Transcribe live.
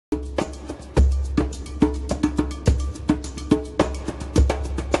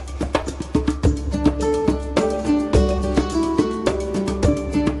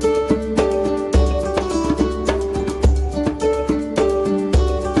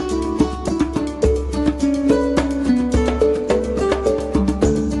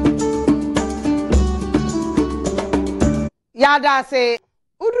Yada say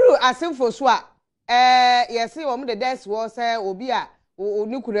uduru Assin Fosu a yesi wo de des wo say obi a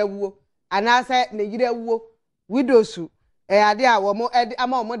onukura wuo anase ne yire wuo widosu ade a wo mo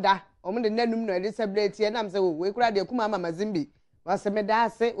ama wo da wo de nanum no ede celebrate na am say we kura de kuma mama Zimbi was me da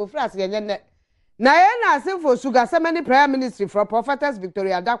say ofra se yenye ne na ye na Assin Fosu Gethsemany prayer ministry for prophetess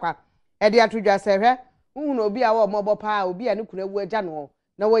Victoria Dakwa ede atodwa se hwe hu na obi a wo mo bopa obi a ne kuna wu agya no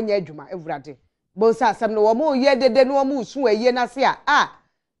na wonya adwuma evurade bo sa asem no wo mo ye dede no wo mo su aye na se a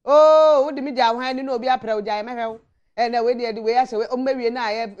oh wo de mi ja hwan ni no obi apra wo ja mehwe na we de we ahye we o mawie na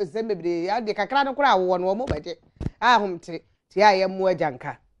aye zemebre ya de kakra no kura wo no wo mo baje ahomte ti aye mo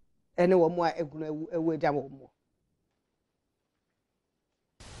agyanka ene wo mo egunu ewu agya wo mo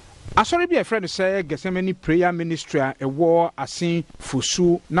Asori bi a friend say Gethsemany prayer ministry a war Assin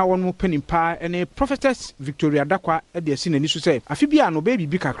Fosu na won mo panimpa ene prophetess Victoria Dakwa e de Assin ani so say afi bia no baby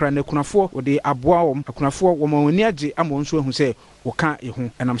bi kakra na kunafo wo de aboa wo akunafo wo ma oni age ama won so ehu say wo ka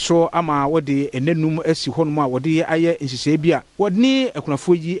ehu enam so ama wo de enanum asi honum a wo de aye nsise bi a wo ni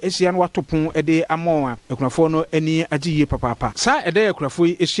akunafo yi esia no watopon e de ama akunafo no ani agiye papapa sa e de akunafo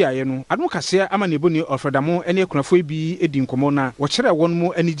yi ehia no adum kase ama ne boni ofredamo ene akunafo bi edi nkomo na wo kire won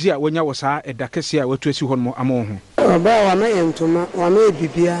mo anigi a wonya wo sa eda kase a watu asi honum ama ho oba wa mayentuma wa me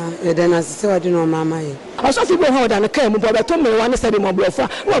bibia e de na sese wadi no mama ye asofi bo ho da na kan mu bo beto me wa ne sebe mo blofa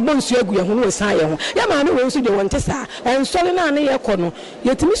wo bo nsu agu ye ho no san ye ho ya ma ne wo nsu de won tesa ensole na ne ye kono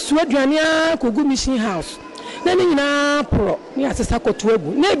yetimi su aduane a kogu mission house na ne nyina pro ni asesa koto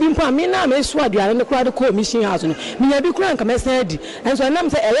agu na bi mpo ami na me su aduane ne kura de ko mission house no minya bi kura nka mesan adi enso nam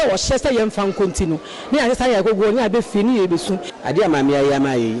se eye wo hye se ye mfa nkonti no ni asesa ye kogu ni abefi ni ye besu ade amame ya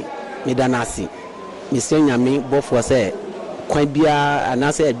ma yi me danasi Mr. Nyame bofo se kwan bia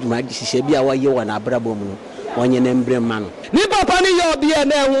anase adwuma hihye bia waye wa na abrabom no onye na mbrem ma no ni papa ni yo bia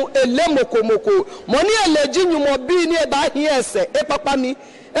na hu elemokomoko moni eleji nyumo bi ni e ba hiese e papa ni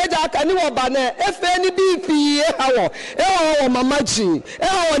eja aka ni wo ba na efe ni bi fi hawo wo mama ji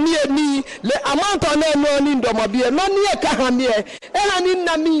wo ni eni le amount on no ni ndomo bia no ni e ka ha mi e ha ni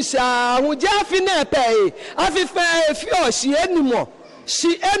na mi sha hu ja fi na pe afi fe fi o shi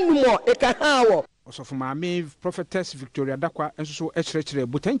enimo e ka ha wo Osofu maame prophetess Victoria Dakwa enso so ekyerɛkyerɛ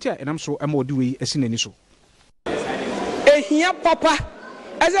botantia enam so ema odi wei asinani so ehia papa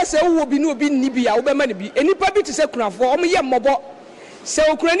eze se wo bi no bi ni bi a wo be ma ni bi enipa bi te se kunafo o ye mmobo se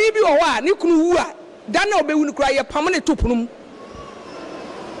okurani bi wo a ni kunu wu a da na obewu ni kura ye pam ne topunum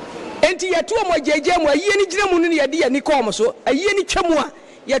enti yetu o mo jeje mu ayi ni gina mu no ye de ye ni kom so ayi ni twam a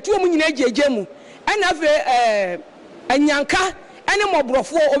yetu o mu nyina jeje mu ana fe anyanka ene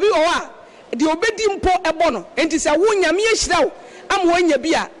mobrofo obi wo a de obedi mpo ebo no enti se wo nyame ehiraw am wanya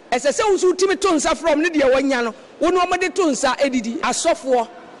bi a esese wo su timi to nsa from ne de wanya no wo no omode to nsa edidi asofo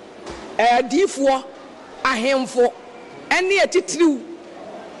difo ahemfo ene etitiriw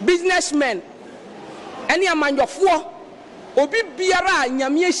businessmen ene amanyofo obi biara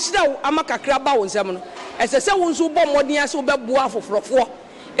nyame ehiraw amakakra ba wo nsam no esese wo nso bo modin ase wo bebo afofrofo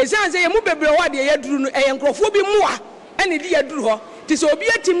esan se ye mu bebre wa de ye duru no eyenkrofo bi muwa ene de ye duru ho ti so obi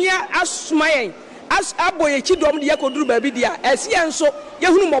atimia asmayen aboye chidom de yakoduru ba bi dia ese enso ye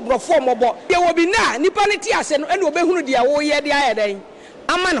hunu mobrofo mobo ye wo bi na nipa ne ti ase no ene obehunu de wo ye de ayeden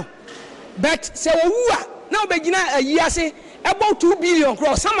ama no but se wo wu a na obegina ayi ase about 2 billion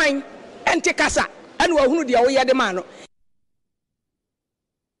cross saman ente kasa ene wo hunu de wo ye de ma no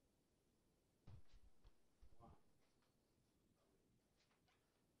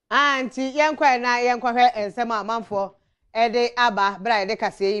anti yenkwa na yenkwa ensema amanfo ede aba bra ede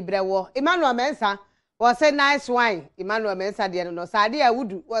kase yi brewo Emmanuel Mensa was say nice wine Emmanuel Mensa de no sade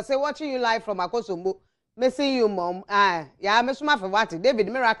awudu was say watching you live from Akosombo missing you mom ya mesuma for what David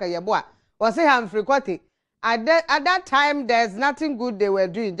Miracle yeboa was say am frequenty at that time there's nothing good they were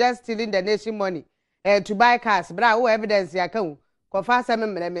doing, just stealing the nation money to buy cars bra wo evidence ya kan ko fa se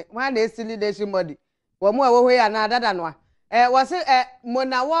memreme wan dey stealing nation money wo mo wo ya na dada no was say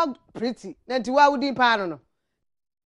mona walk pretty na ti wa wudi pa no